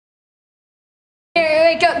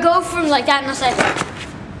Wait, go from like that and I'll say,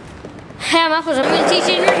 hey, I'm Apples, I'm going to teach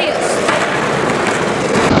you inward heels.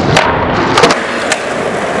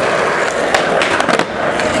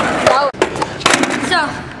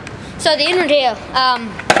 So the inward heel,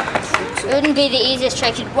 it wouldn't be the easiest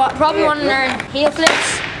trick. You'd probably want to learn heel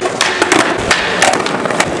flips.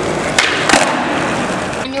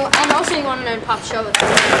 And also you want to learn pop shove.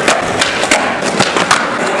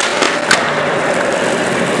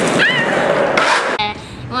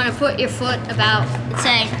 You want to put your foot about, let's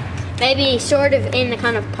say, maybe sort of in the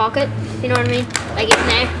kind of pocket, you know what I mean? Like in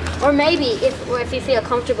there. Or maybe if you feel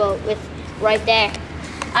comfortable with right there.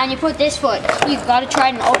 And you put this foot, you've got to try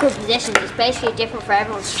it in upper position. It's basically different for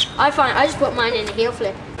everyone. I just put mine in a heel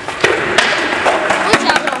flip. Once you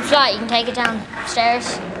have it on flat, you can take it down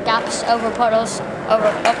stairs, gaps, over puddles,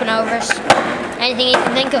 up and overs, anything you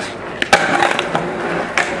can think of.